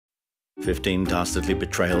15 dastardly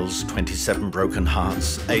betrayals, 27 broken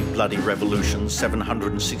hearts, 8 bloody revolutions,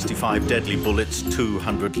 765 deadly bullets,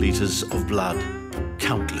 200 liters of blood,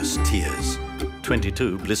 countless tears,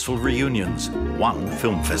 22 blissful reunions, 1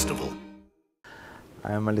 film festival.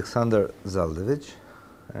 I am Alexander Zeldovich,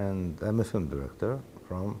 and I'm a film director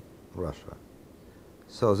from Russia.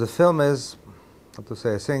 So the film is, how to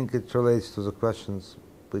say, I think it relates to the questions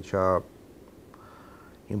which are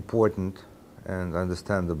important and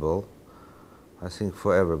understandable, I think,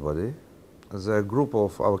 for everybody. The group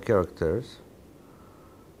of our characters,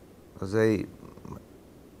 they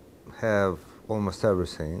have almost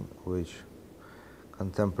everything which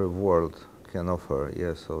contemporary world can offer.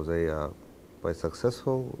 Yes, so they are quite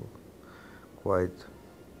successful, quite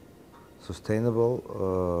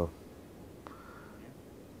sustainable,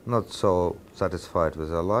 not so satisfied with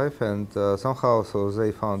their life, and somehow so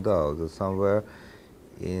they found out that somewhere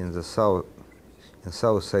in the South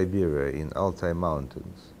Siberia, in Altai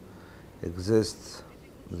Mountains, exists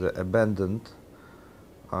the abandoned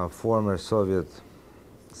former Soviet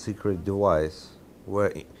secret device where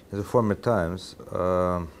in the former times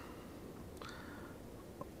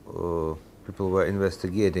people were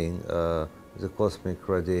investigating the cosmic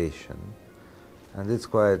radiation, and it's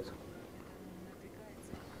quite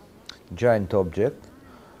giant object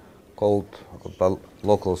called,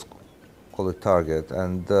 locals call it target,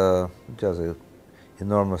 and just an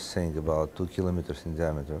enormous thing about 2 kilometers in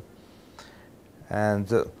diameter. And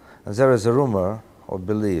there is a rumor or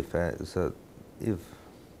belief that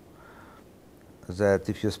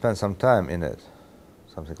if you spend some time in it,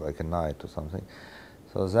 something like a night or something,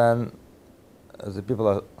 so then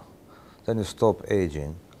then you stop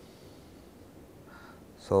aging.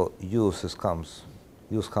 So youth comes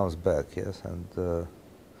back, yes,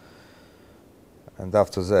 and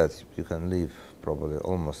after that you can live probably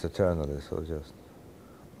almost eternally. So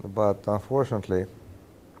but unfortunately,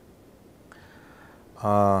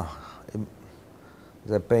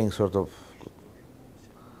 they're paying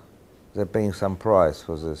some price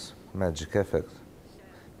for this magic effect,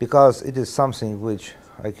 because it is something which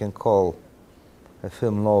I can call a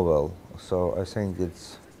film novel. So I think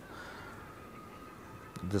it's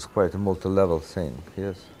quite a multi-level thing.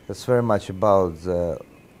 Yes, it's very much about the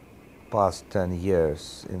past 10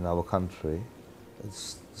 years in our country.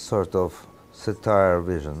 It's sort of satire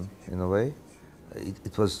vision in a way.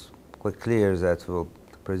 It was quite clear that we'll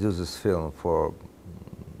produce this film for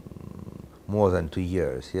more than 2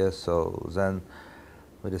 years. Yes, so then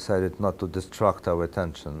we decided not to distract our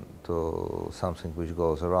attention to something which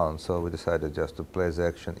goes around. So we decided just to place the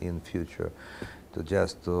action in future, to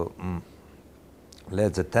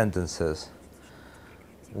let the tendencies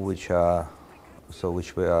which we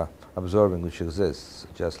are observing, which exists,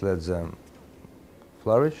 just let them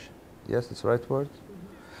flourish. Yes, it's the right word.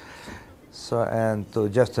 So, and to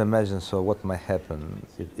just imagine what might happen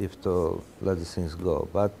if to let the things go.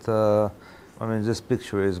 But I mean, this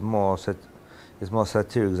picture is more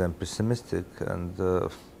satiric than pessimistic, and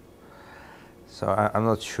so I'm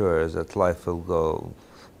not sure that life will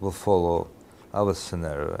follow our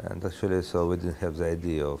scenario. And actually, so we didn't have the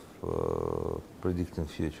idea of predicting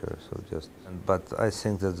future. But I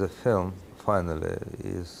think that the film finally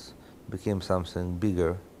became something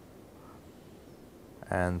bigger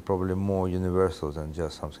and probably more universal than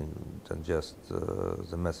just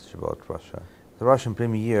the message about Russia. The Russian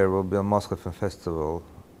premiere will be on Moscow Film Festival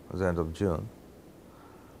at the end of June.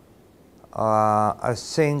 I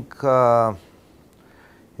think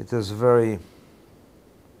it is very,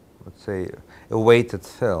 let's say, awaited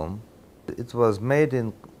film. It was made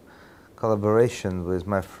in collaboration with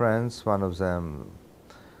my friends. One of them,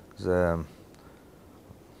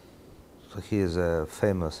 he is a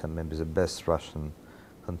famous and maybe the best Russian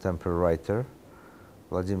contemporary writer,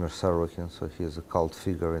 Vladimir Sorokin. So he is a cult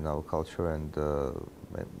figure in our culture, and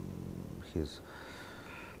he's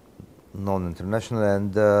known internationally.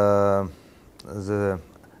 And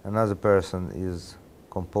another person is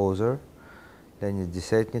composer, Leonid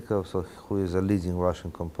Desetnikov, who is a leading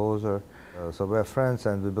Russian composer. So we're friends,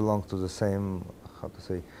 and we belong to the same, how to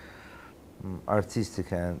say,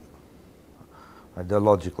 artistic and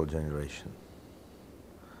ideological generation.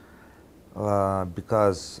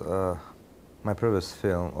 Because my previous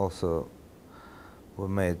film also were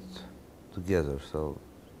made together. So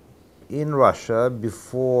in Russia,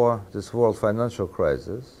 before this world financial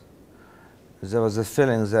crisis, there was a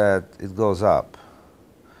feeling that it goes up,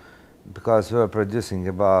 because we were producing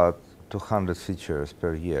about 200 features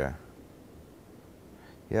per year.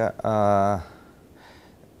 Yeah,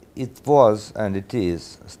 it was, and it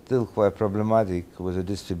is, still quite problematic with the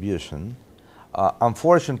distribution.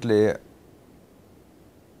 Unfortunately,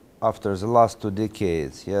 after the last 2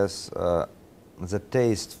 decades, yes, the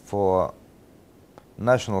taste for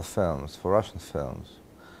national films, for Russian films,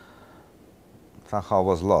 somehow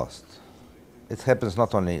was lost. It happens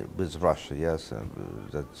not only with Russia, yes,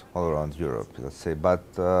 that's all around Europe, let's say, but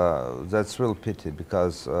that's real pity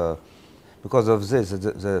because of this,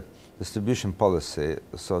 the distribution policy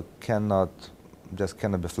cannot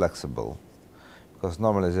be flexible, because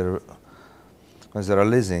normally when they're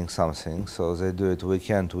releasing something, so they do it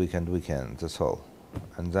weekend, that's all.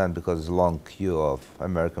 And then because it's a long queue of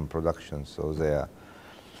American productions, so they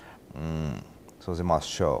must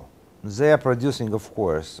show. They are producing, of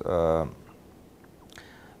course,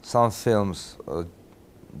 some films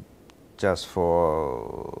just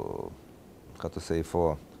for,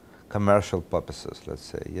 for commercial purposes, let's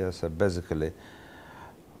say. Yes, basically,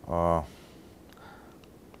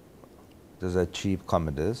 these are cheap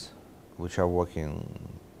comedies, which are working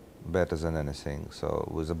better than anything. So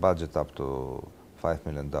with a budget up to $5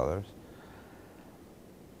 million,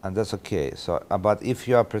 and that's okay. So, but if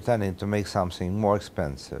you are pretending to make something more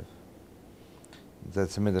expensive,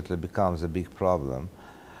 that immediately becomes a big problem.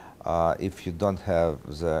 If you don't have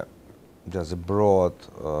just a broad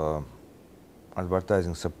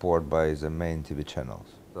advertising support by the main TV channels.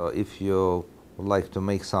 So if you would like to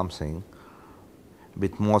make something a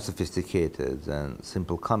bit more sophisticated than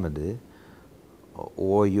simple comedy,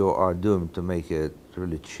 or you are doomed to make it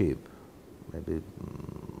really cheap, maybe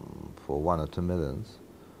for 1 or 2 millions,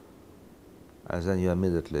 and then you're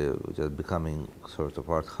immediately just becoming sort of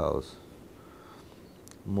art house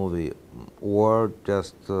movie, or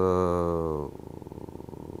just or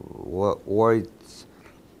it's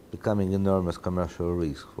becoming enormous commercial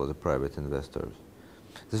risk for the private investors.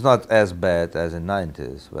 It's not as bad as in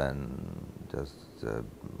 '90s when just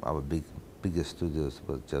our biggest studios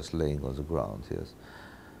were just laying on the ground. Yes,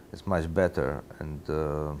 it's much better, and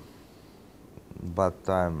but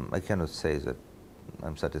I cannot say that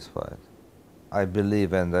I'm satisfied. I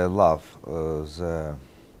believe and I love the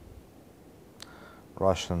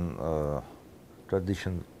Russian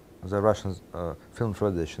tradition, the Russian film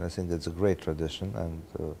tradition. I think it's a great tradition, and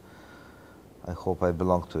I hope I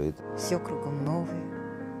belong to it. Все кругом новое,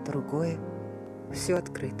 другое, все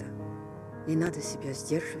открыто. Не надо себя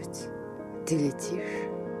сдерживать. Ты летишь,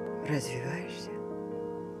 развиваешься,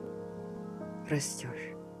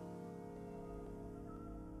 растешь.